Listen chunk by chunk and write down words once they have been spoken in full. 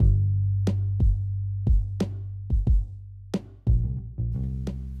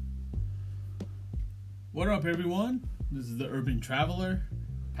What up, everyone? This is the Urban Traveler,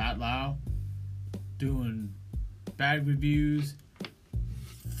 Pat Lau, doing bag reviews,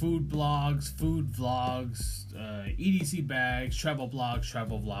 food blogs, food vlogs, EDC bags, travel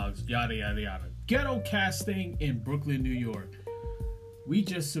vlogs, yada yada yada. Ghetto casting in Brooklyn, New York. We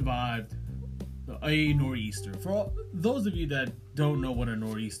just survived a nor'easter. For those of you that don't know what a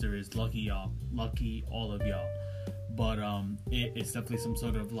nor'easter is, lucky y'all, lucky all of y'all. But it's definitely some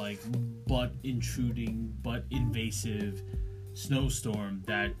sort of like butt intruding, butt invasive snowstorm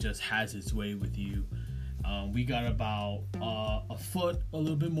that just has its way with you. We got about a foot, a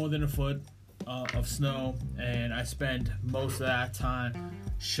little bit more than a foot of snow, and I spent most of that time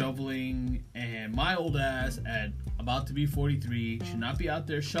shoveling. And my old ass, at about to be 43, should not be out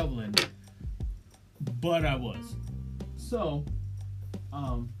there shoveling, but I was. So,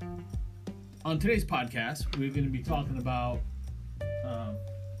 on today's podcast, we're going to be talking about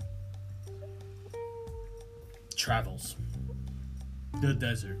travels, the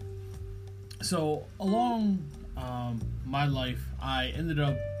desert. So along my life, I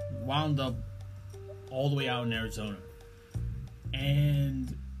wound up all the way out in Arizona.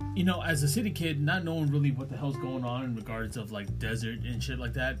 And, you know, as a city kid, not knowing really what the hell's going on in regards of like desert and shit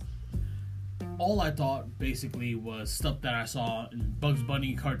like that, all I thought basically was stuff that I saw in Bugs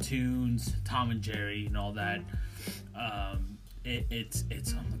Bunny cartoons, Tom and Jerry, and all that. I'm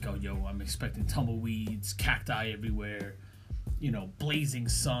like, oh, yo, I'm expecting tumbleweeds, cacti everywhere, you know, blazing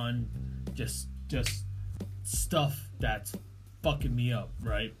sun, just stuff that's fucking me up,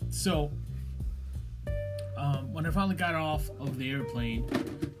 right? So, when I finally got off of the airplane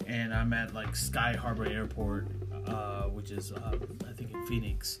and I'm at like Sky Harbor Airport, which is I think in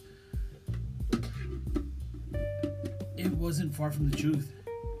Phoenix. It wasn't far from the truth.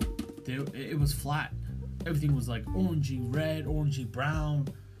 It was flat. Everything was like orangey red, orangey brown,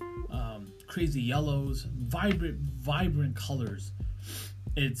 crazy yellows, vibrant colors.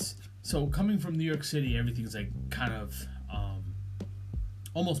 It's so coming from New York City, everything's like kind of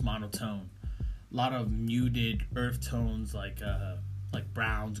almost monotone. A lot of muted earth tones like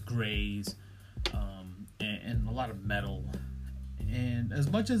browns, grays, and a lot of metal. And as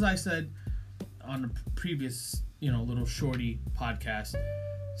much as I said on the previous, you know, little shorty podcast,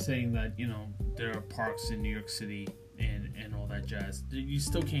 saying that, you know, there are parks in New York City and all that jazz, you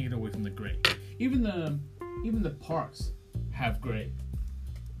still can't get away from the gray. Even the parks have gray.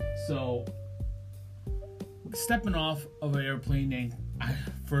 So stepping off of an airplane, and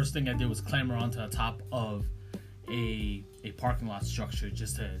first thing I did was clamber onto the top of a parking lot structure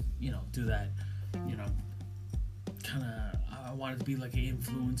just to, you know, do that, you know, kind of. I wanted to be like an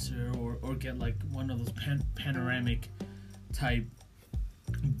influencer or get like one of those panoramic type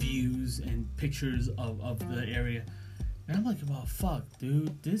views and pictures of the area. And I'm like, well, fuck,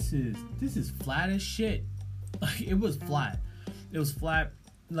 dude, this is flat as shit. Like, it was flat. It was flat.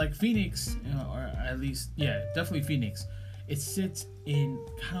 Like Phoenix, you know, or at least, yeah, definitely Phoenix. It sits in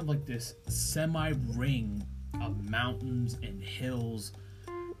kind of like this semi-ring of mountains and hills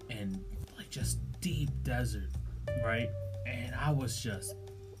and like just deep desert, right? And I was just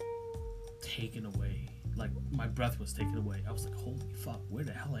taken away. Like, my breath was taken away. I was like, holy fuck, where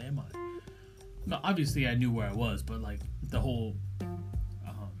the hell am I? No, obviously I knew where I was, but like the whole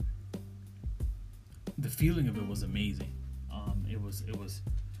the feeling of it was amazing. It was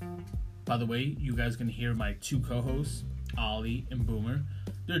by the way, you guys can hear my two co-hosts, Ollie and Boomer.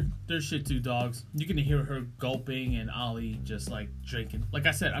 They're shit two dogs. You're gonna hear her gulping and Ollie just like drinking. Like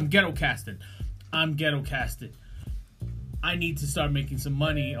I said, I'm ghetto casted. I need to start making some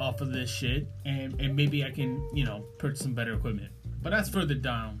money off of this shit, and maybe I can, you know, purchase some better equipment. But that's further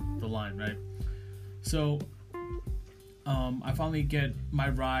down the line, right? So, I finally get my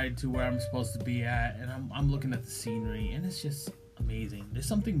ride to where I'm supposed to be at, and I'm looking at the scenery, and it's just amazing. There's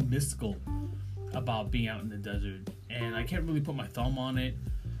something mystical about being out in the desert, and I can't really put my thumb on it.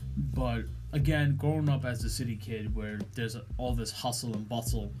 But again, growing up as a city kid, where there's all this hustle and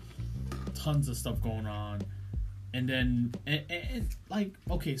bustle, tons of stuff going on. And then, and like,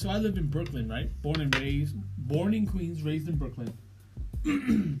 okay, so I lived in Brooklyn, right? Born in Queens, raised in Brooklyn.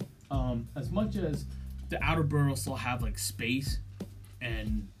 As much as the outer boroughs still have like space,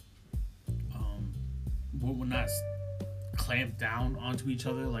 and we're not clamped down onto each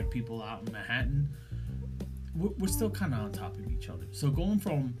other like people out in Manhattan, we're still kind of on top of each other. So going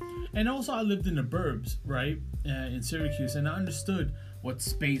from, and also I lived in the burbs, right, in Syracuse, and I understood what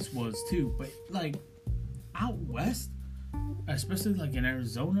space was too. But like, out west, especially like in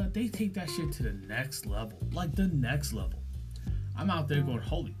Arizona, they take that shit to the next level. Like the next level. I'm out there going,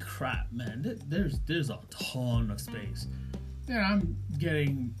 holy crap, man, there's a ton of space.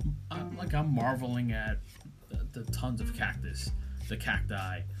 then I'm marveling at the tons of cactus, the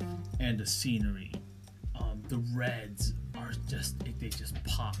cacti, and the scenery. The reds are they just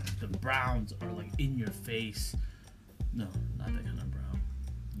pop. The browns are like in your face. No, not that kind of brown.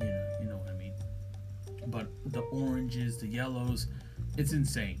 You know what I mean. But the oranges, the yellows, it's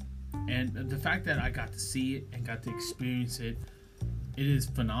insane. And the fact that I got to see it and got to experience it, it is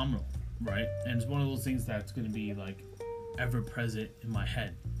phenomenal, right? And it's one of those things that's going to be like ever present in my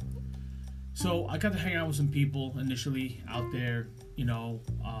head. So I got to hang out with some people initially out there,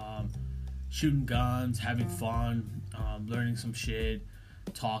 shooting guns, having fun, learning some shit,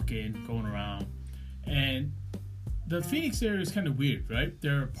 talking, going around. And the Phoenix area is kind of weird, right?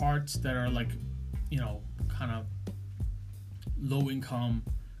 There are parts that are like, kind of low income,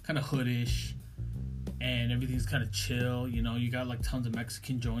 kind of hoodish, and everything's kind of chill. You got like tons of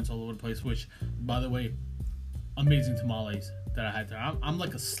Mexican joints all over the place, which, by the way, amazing tamales that I had there. I'm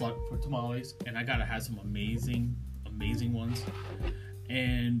like a slut for tamales, and I gotta have some amazing ones.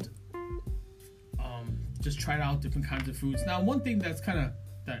 And just tried out different kinds of foods. Now, one thing that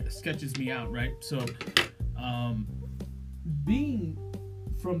sketches me out, right? So, being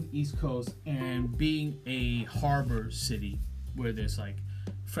from the East Coast and being a harbor city where there's like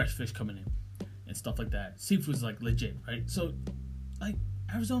fresh fish coming in and stuff like that, seafood's like legit, right? So, like,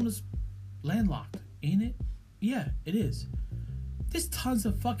 Arizona's landlocked, ain't it? Yeah, it is. There's tons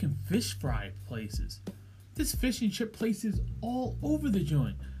of fucking fish fry places. There's fish and chip places all over the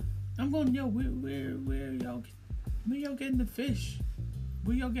joint. I'm going, yo, where y'all getting the fish?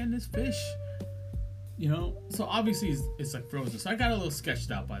 Where y'all getting this fish? So obviously it's like frozen. So I got a little sketched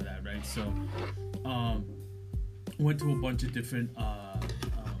out by that, right? So, went to a bunch of different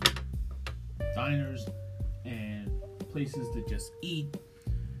diners and places to just eat.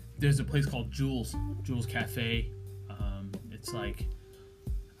 There's a place called Jules Cafe. It's like,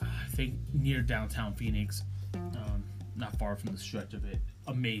 I think near downtown Phoenix, not far from the stretch of it.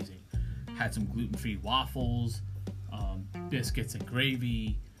 Amazing. Had some gluten-free waffles, biscuits and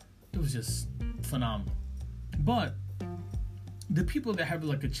gravy. It was just phenomenal. But the people that have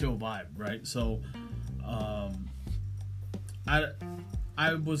like a chill vibe, right? So,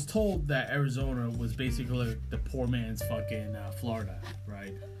 I was told that Arizona was basically like the poor man's fucking Florida,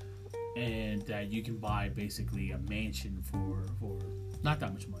 right? And that you can buy basically a mansion for not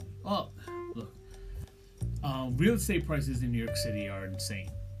that much money. Well, look, real estate prices in New York City are insane.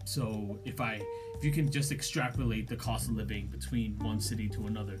 So if you can just extrapolate the cost of living between one city to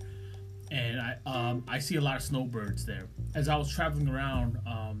another, and I see a lot of snowbirds there. As I was traveling around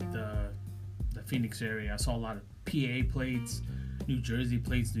the Phoenix area, I saw a lot of PA plates, New Jersey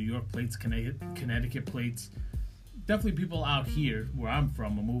plates, New York plates, Connecticut plates. Definitely people out here where I'm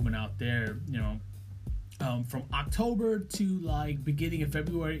from are moving out there. From October to like beginning of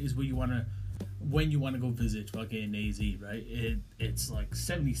February is when you want to go visit fucking AZ, right? It's like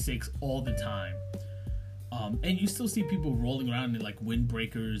 76 all the time. And you still see people rolling around in like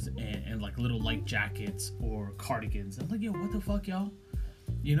windbreakers and like little light jackets or cardigans. I'm like, yo, what the fuck, y'all?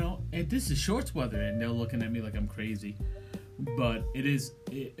 And this is shorts weather, and they're looking at me like I'm crazy. But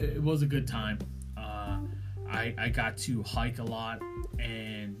it was a good time. I got to hike a lot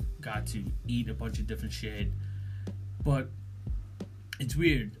and got to eat a bunch of different shit. But it's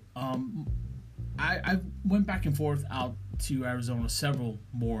weird. I went back and forth out to Arizona several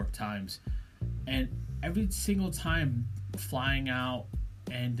more times. And every single time flying out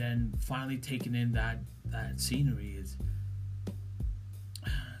and then finally taking in that scenery it's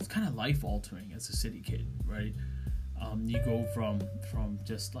kind of life altering as a city kid, right? You go from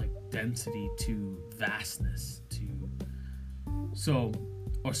just like density to vastness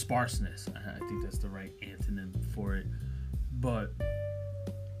or sparseness. I think that's the right antonym for it. But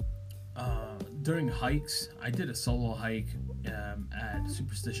during hikes, I did a solo hike at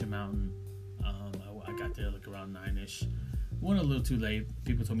Superstition Mountain. I got there like around 9ish. Went a little too late.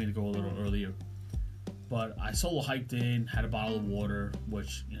 People told me to go a little earlier. But I solo hiked in, had a bottle of water,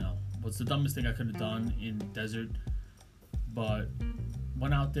 which, was the dumbest thing I could have done in the desert. But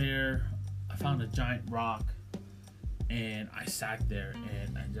went out there, I found a giant rock, and I sat there,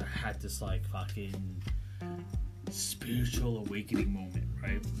 and I had this like fucking spiritual awakening moment,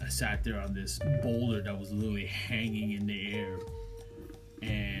 right? I sat there on this boulder that was literally hanging in the air,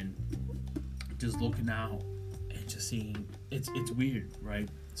 and just looking out and just seeing it's weird, right?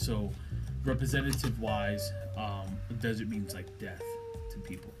 So representative wise, desert means like death to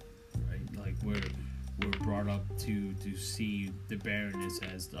people, right? Like we're brought up to see the barrenness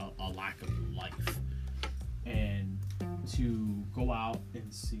as a lack of life, and to go out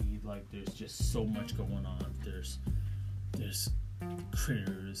and see like there's just so much going on. There's there's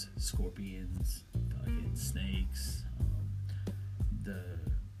critters, scorpions, fucking snakes,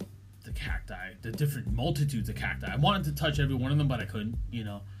 the cacti, the different multitudes of cacti. I wanted to touch every one of them, but I couldn't. You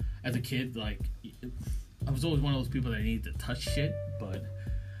know, as a kid, like I was always one of those people that needed to touch shit, but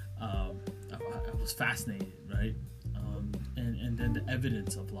I was fascinated, right? And then the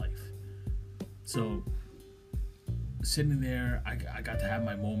evidence of life. So sitting there, I got to have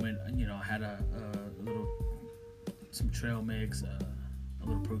my moment. You know, I had a little, some trail mix, a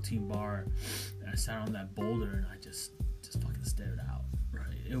little protein bar, and I sat on that boulder and I just fucking stared out.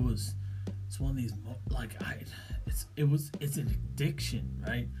 Right? It's one of these it's an addiction,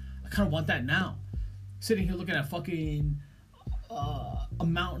 right? I kind of want that now. Sitting here looking at fucking a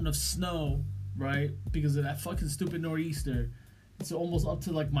mountain of snow, right? Because of that fucking stupid nor'easter. It's almost up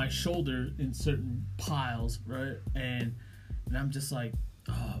to like my shoulder in certain piles, right? And I'm just like,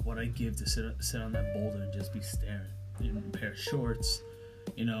 oh, what I give to sit on that boulder and just be staring in a pair of shorts,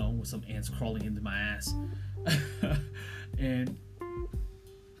 you know, with some ants crawling into my ass. And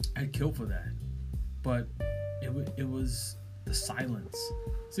I'd kill for that. But it was the silence.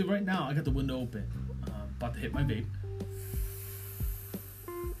 See, right now I got the window open, about to hit my vape.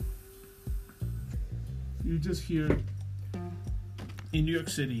 You just hear in New York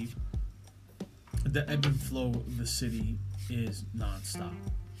City, the ebb and flow of the city is nonstop.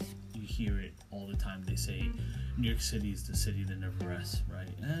 You hear it all the time. They say New York City is the city that never rests, right?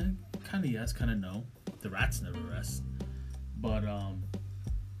 And kind of yes, kind of no. The rats never rest. But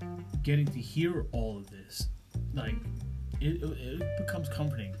getting to hear all of this, like, it becomes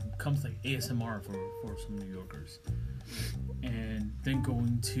comforting. It becomes like ASMR for some New Yorkers. And then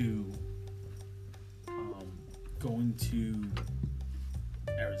going to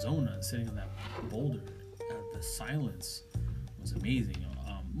Arizona and sitting on that boulder, the silence was amazing.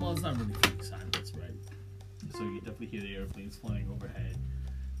 Well, it's not really fake silence, right? So you definitely hear the airplanes flying overhead.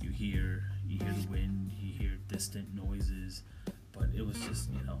 You hear the wind. You hear distant noises. But it was just,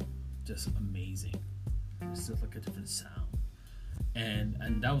 you know, just amazing. It was just like a different sound.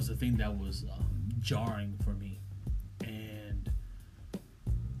 And that was the thing that was jarring for me. And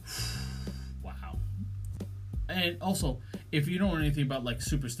wow. And also, if you don't know anything about like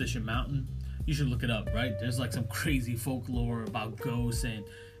Superstition Mountain, you should look it up, right? There's like some crazy folklore about ghosts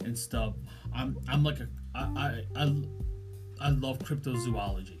and stuff. I'm like I love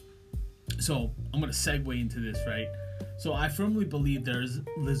cryptozoology. So I'm gonna segue into this, right? So I firmly believe there's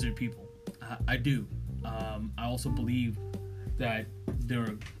lizard people. I do. I also believe that there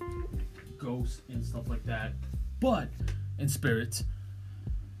are ghosts and stuff like that, and spirits.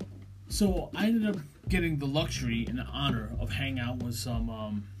 So I ended up getting the luxury and the honor of hanging out with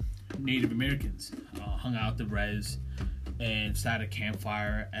some Native Americans. Hung out at the res and sat at a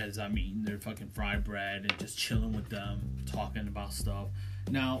campfire as I'm eating their fucking fried bread and just chilling with them, talking about stuff.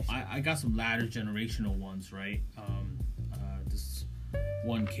 Now, I got some latter generational ones, right? This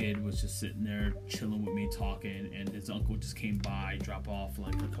one kid was just sitting there chilling with me talking, and his uncle just came by, drop off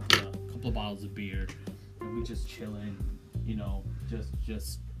like a couple of bottles of beer, and we just chilling, you know,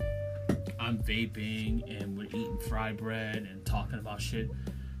 just I'm vaping and we're eating fried bread and talking about shit.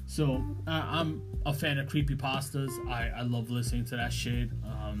 So I'm a fan of creepypastas. I love listening to that shit.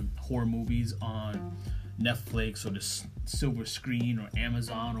 Horror movies on Netflix or the silver screen or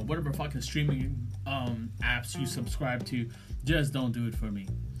Amazon or whatever fucking streaming apps you subscribe to just don't do it for me.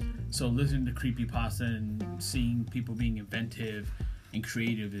 So listening to creepypasta and seeing people being inventive and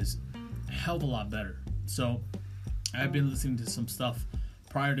creative is a hell of a lot better. So I've been listening to some stuff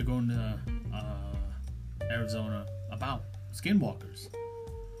prior to going to Arizona about skinwalkers.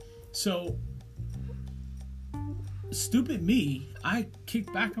 So stupid me, I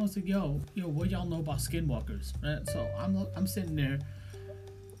kicked back and I was like, yo, what y'all know about skinwalkers? Right? So I'm sitting there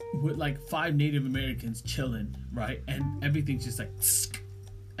with like 5 Native Americans chilling, right? And everything's just like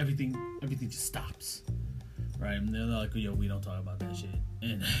everything just stops. Right? And they're like, yo, we don't talk about that shit.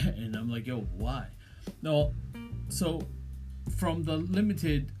 And I'm like, yo, why? No, so from the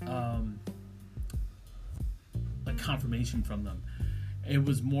limited like confirmation from them, it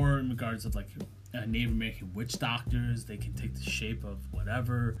was more in regards of like Native American witch doctors. They can take the shape of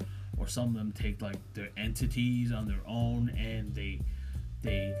whatever, or some of them take like their entities on their own, and they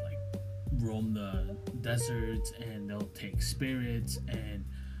like roam the deserts, and they'll take spirits,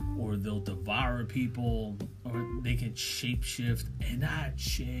 or they'll devour people, or they can shapeshift, and that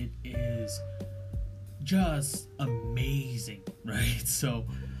shit is just amazing, right? So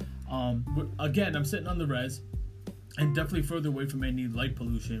again, I'm sitting on the res and definitely further away from any light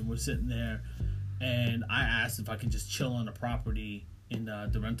pollution. We're sitting there, and I asked if I can just chill on the property in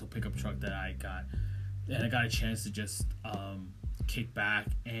the rental pickup truck that I got. and I got a chance to just kick back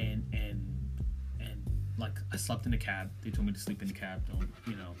and like I slept in the cab. They told me to sleep in the cab.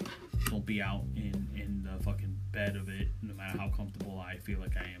 Don't be out in the fucking bed of it, no matter how comfortable I feel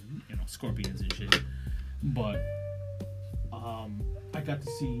like I am. Scorpions and shit. But I got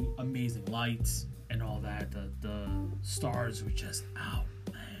to see amazing lights and all that. The stars were just out,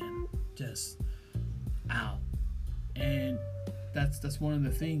 man, just out. And that's one of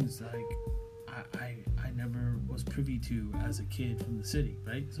the things like I never was privy to as a kid from the city,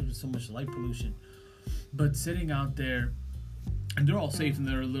 right? So there's so much light pollution. But sitting out there, and they're all safe in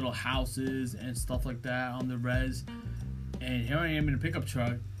their little houses and stuff like that on the res. And here I am in a pickup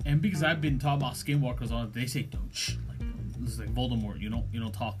truck, and because I've been talking about skinwalkers on it, they say don't shh, like it's like Voldemort. You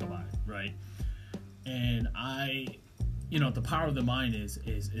don't talk about it, right? And the power of the mind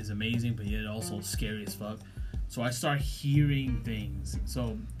is amazing, but yet also scary as fuck. So I start hearing things.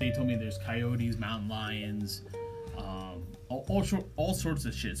 So they told me there's coyotes, mountain lions, all sorts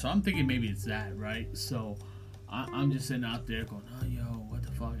of shit. So I'm thinking maybe it's that, right? So I'm just sitting out there going, oh, yo, what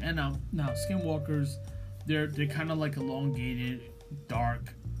the fuck? And now skinwalkers, they're kind of like elongated,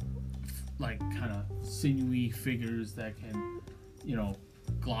 dark, like kind of sinewy figures that can,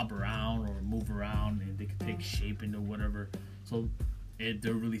 glob around or move around, and they can take shape into whatever. So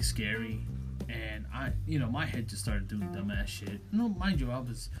they're really scary. And my head just started doing dumbass shit. Mind you, I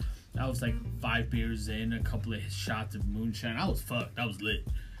was like 5 beers in, a couple of shots of moonshine. I was fucked. I was lit.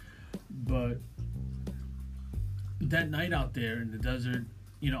 But that night out there in the desert,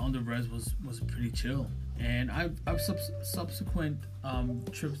 on the res was pretty chill. And I've subsequent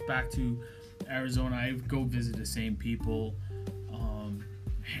trips back to Arizona, I go visit the same people,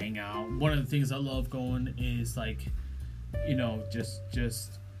 hang out. One of the things I love going is like,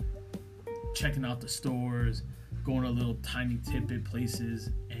 just checking out the stores, going to little tiny tidbit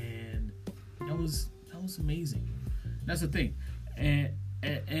places, and that was amazing. That's the thing, and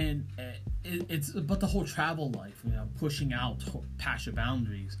it's about the whole travel life, pushing out past your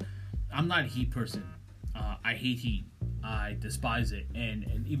boundaries. I'm not a heat person. I hate heat. I despise it,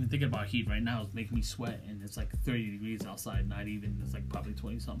 and even thinking about heat right now is making me sweat, and it's like 30 degrees outside. Not even, it's like probably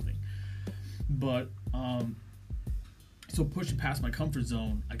 20 something. But so pushing past my comfort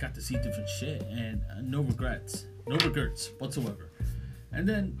zone, I got to see different shit, and no regrets whatsoever. And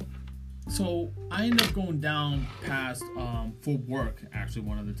then, so I ended up going down past for work. Actually,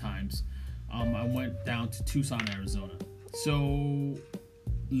 one of the times, I went down to Tucson, Arizona. So,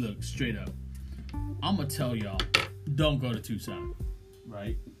 look, straight up, I'm gonna tell y'all, don't go to Tucson,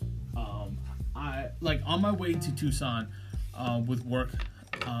 right? I like on my way to Tucson with work.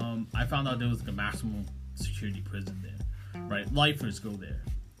 I found out there was like a maximum security prison there. Right, lifers go there,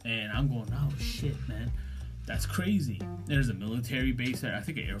 and I'm going, oh shit, man, that's crazy. There's a military base there, I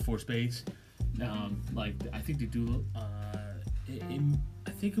think an Air Force base. I think they do.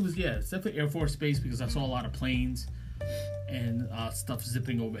 I think it was it's definitely Air Force base because I saw a lot of planes and stuff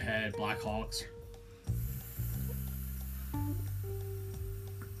zipping overhead, Black Hawks.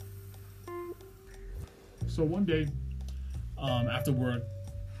 So one day, after work,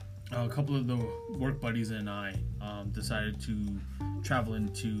 a couple of the work buddies and I decided to travel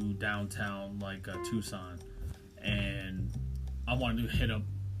into downtown, like Tucson, and I wanted to hit up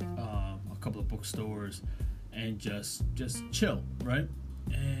a couple of bookstores and just chill, right?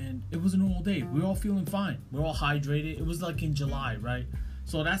 And it was a normal day. We were all feeling fine. We were all hydrated. It was like in July, right?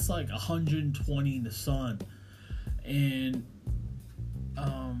 So that's like 120 in the sun, and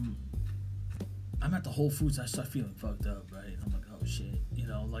I'm at the Whole Foods. I start feeling fucked up, right? I'm like, oh shit,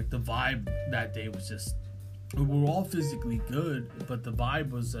 like the vibe that day was just, we were all physically good, but the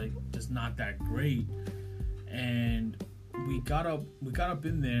vibe was like just not that great. And we got up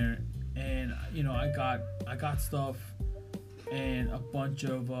in there, and I got stuff, and a bunch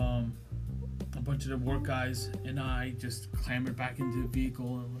of the work guys and I just clambered back into the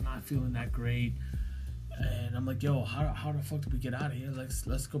vehicle, and we're not feeling that great. And I'm like, yo, how the fuck did we get out of here?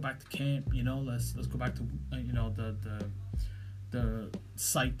 Let's go back to camp, let's go back to the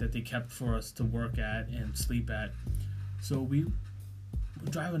site that they kept for us to work at and sleep at. So we're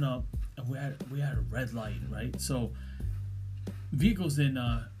driving up, and we had a red light, right? So vehicles in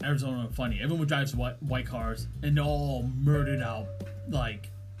Arizona are funny. Everyone drives white cars, and they're all murdered out,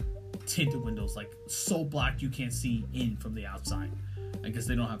 like tinted windows, like so black you can't see in from the outside. I guess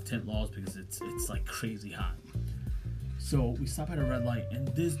they don't have tint laws because it's like crazy hot. So we stop at a red light, and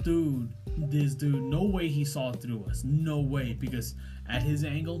this dude, no way he saw through us. No way, because at his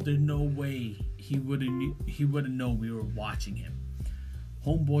angle, there's no way he would have known we were watching him.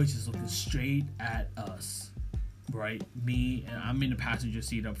 Homeboy's just looking straight at us, right? Me, and I'm in the passenger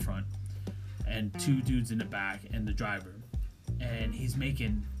seat up front, and two dudes in the back and the driver, and he's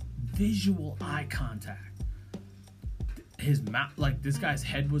making visual eye contact. His mouth, like, this guy's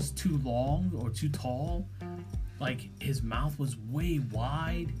head was too long or too tall, like his mouth was way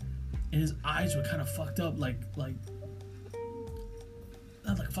wide, and his eyes were kind of fucked up, like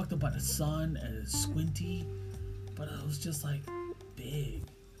not like fucked up by the sun and squinty, but it was just like big,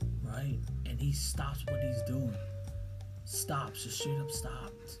 right? And he stops what he's doing, just straight up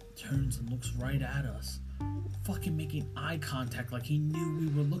stops, turns and looks right at us, fucking making eye contact like he knew we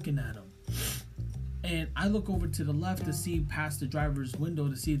were looking at him. And I look over to the left to see past the driver's window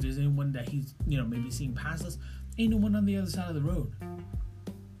to see if there's anyone that he's, maybe seeing past us. Ain't no one on the other side of the road.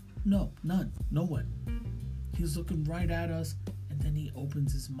 No, none, no one. He's looking right at us, and then he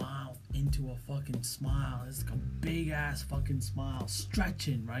opens his mouth into a fucking smile. It's like a big ass fucking smile,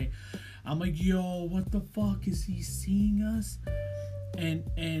 stretching, right? I'm like, yo, what the fuck, is he seeing us?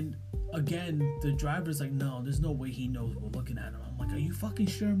 And again, the driver's like, no, there's no way he knows we're looking at him. I'm like, are you fucking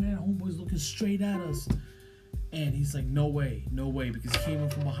sure, man? Homeboy's looking straight at us. And he's like, no way, because he came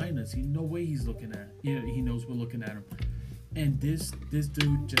up from behind us. No way he's looking at, he knows we're looking at him. And this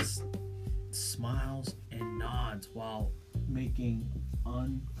dude just smiles and nods while making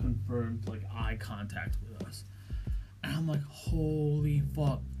unconfirmed, like, eye contact with us. And I'm like, holy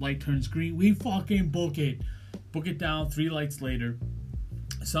fuck. Light turns green. We fucking book it. Book it down. 3 lights later.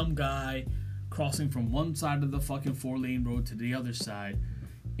 Some guy crossing from one side of the fucking 4-lane road to the other side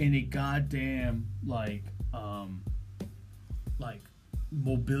in a goddamn, like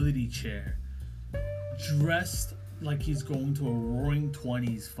mobility chair, dressed like he's going to a Roaring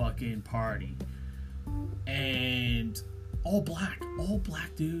 20s fucking party, and all black,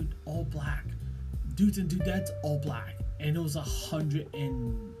 dude, all black, dudes and dudettes, all black, and it was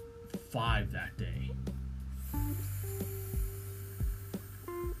 105 that day.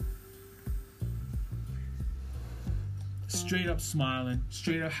 Straight up smiling,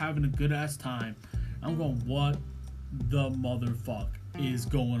 straight up having a good ass time. I'm going, what the motherfuck is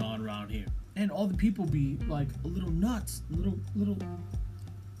going on around here? And all the people be like a little nuts, little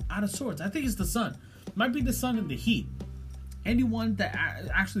out of sorts. I think it's the sun. Might be the sun and the heat. Anyone that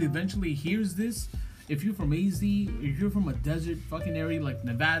actually eventually hears this, if you're from AZ, if you're from a desert fucking area like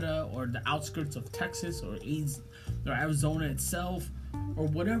Nevada or the outskirts of Texas or Arizona itself, or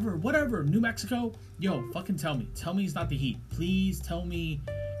whatever, New Mexico, yo, fucking tell me it's not the heat. Please tell me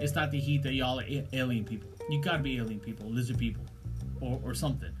it's not the heat, that y'all are alien people. You gotta be alien people, lizard people, or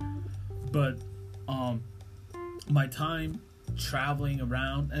something. But my time traveling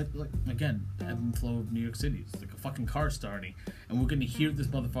around, like, again, ebb and flow of New York City, it's like a fucking car starting, and we're gonna hear this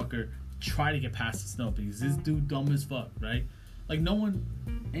motherfucker try to get past the snow because this dude dumb as fuck, right? Like,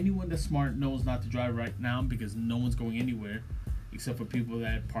 anyone that's smart knows not to drive right now because no one's going anywhere except for people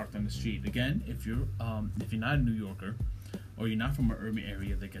that parked on the street. Again, if you're not a New Yorker, or you're not from an urban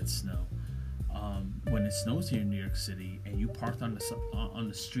area that gets snow, when it snows here in New York City and you parked on the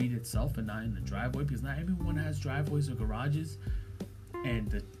street itself and not in the driveway, because not everyone has driveways or garages,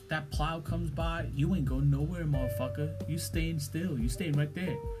 and that plow comes by, you ain't going nowhere, motherfucker. You staying still. You staying right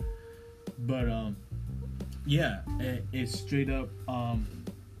there. But yeah, it's straight up.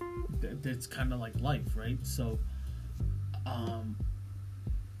 That's kind of like life, right? So.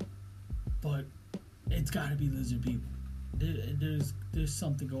 But it's got to be lizard people. There's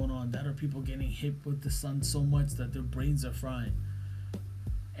something going on. That are people getting hit with the sun so much that their brains are frying.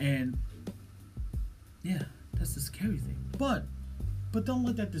 And yeah, that's the scary thing. But don't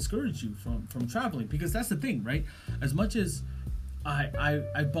let that discourage you from traveling, because that's the thing, right? As much as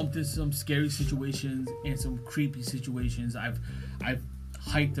I bumped into some scary situations and some creepy situations, I've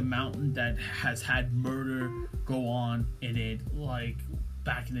hiked a mountain that has had murder go on in it, like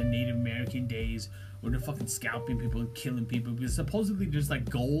back in the Native American days, where they're fucking scalping people and killing people because supposedly there's like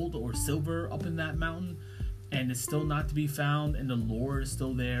gold or silver up in that mountain, and it's still not to be found, and the lore is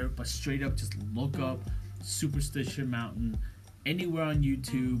still there. But straight up, just look up Superstition Mountain anywhere on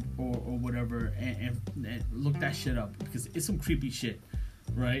YouTube or whatever, and look that shit up, because it's some creepy shit,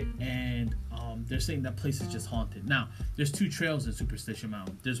 right? And they're saying that place is just haunted. Now, there's 2 trails in Superstition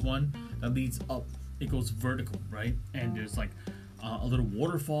Mountain. There's one that leads up, it goes vertical, right? And there's like a little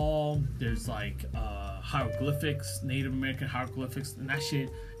waterfall. There's like hieroglyphics, Native American hieroglyphics, and that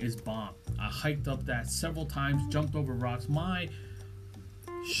shit is bomb. I hiked up that several times, jumped over rocks. My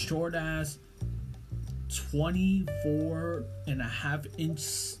short ass 24.5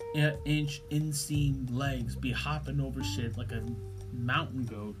 inch inseam legs be hopping over shit like a mountain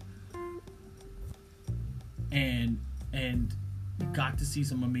goat, and got to see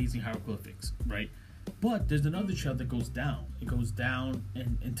some amazing hieroglyphics, right? But there's another trail that goes down. It goes down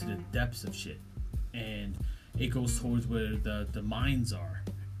and into the depths of shit. And it goes towards where the mines are.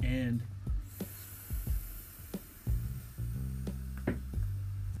 And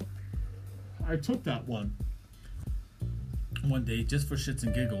I took that one day just for shits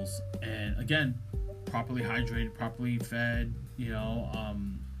and giggles. And again, properly hydrated, properly fed.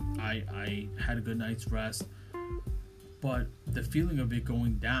 I had a good night's rest. But the feeling of it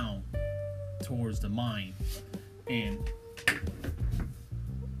going down towards the mine, and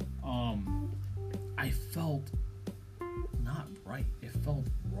I felt not right. It felt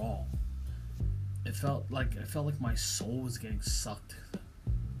wrong. It felt like my soul was getting sucked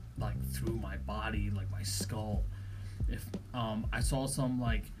like through my body, like my skull. If I saw some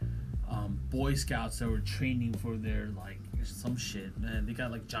like Boy Scouts that were training for their like some shit, man. They got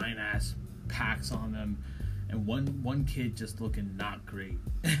like giant ass packs on them, and one kid just looking not great,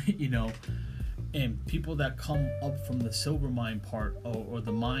 And people that come up from the silver mine part or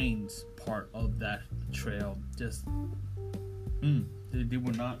the mines part of that trail just they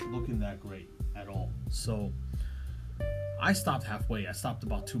were not looking that great at all. So I stopped halfway. I stopped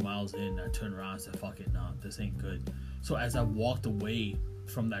about 2 miles in. I turned around and said, fuck it, nah, this ain't good. So as I walked away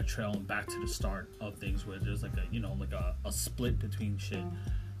from that trail and back to the start of things where there's like a split between shit,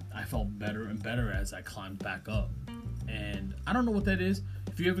 I felt better and better as I climbed back up. And I don't know what that is.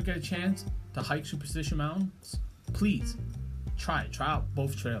 If you ever get a chance to hike Superstition Mountains, please try it. Try out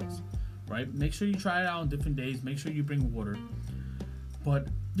both trails, right? Make sure you try it out on different days. Make sure you bring water. But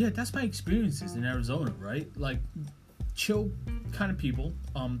yeah, that's my experiences in Arizona, right? Like chill kind of people.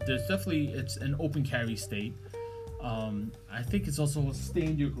 There's definitely, it's an open carry state. I think it's also a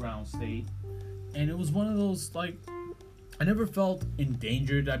stand your ground state. And it was one of those, like, I never felt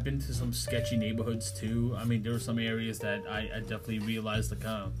endangered. I've been to some sketchy neighborhoods too. I mean, there were some areas that I definitely realized, like,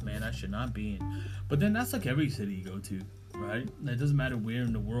 oh, man, I should not be in. But then that's like every city you go to, right? It doesn't matter where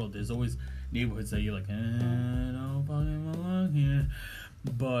in the world. There's always neighborhoods that you're like, don't fucking belong here.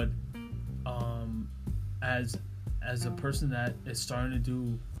 But as a person that is starting to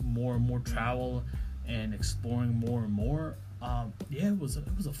do more and more travel and exploring more and more, yeah, it was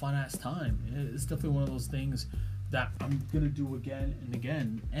a fun ass time. It's definitely one of those things that I'm gonna do again and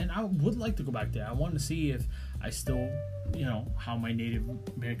again, and I would like to go back there. I want to see if I still, how my Native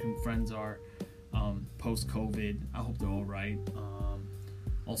American friends are post COVID. I hope they're all right.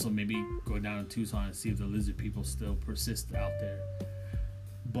 Also, maybe go down to Tucson and see if the lizard people still persist out there.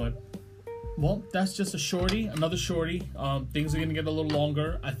 But well, that's just another shorty. Things are gonna get a little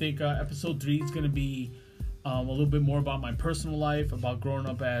longer. I think episode 3 is gonna be a little bit more about my personal life, about growing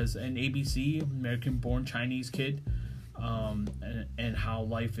up as an ABC, American-born Chinese kid, and how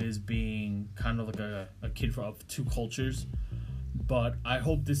life is being kind of like a kid of two cultures. But I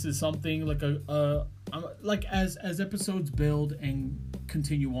hope this is something like as episodes build and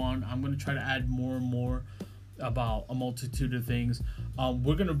continue on, I'm going to try to add more and more about a multitude of things.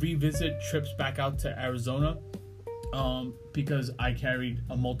 We're going to revisit trips back out to Arizona because I carried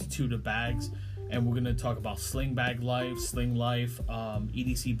a multitude of bags. And we're going to talk about sling life,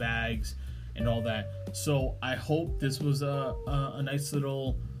 EDC bags, and all that. So I hope this was a nice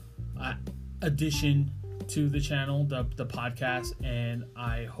little addition to the channel, the podcast. And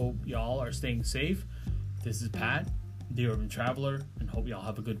I hope y'all are staying safe. This is Pat, the Urban Traveler, and hope y'all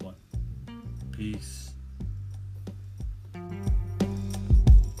have a good one. Peace.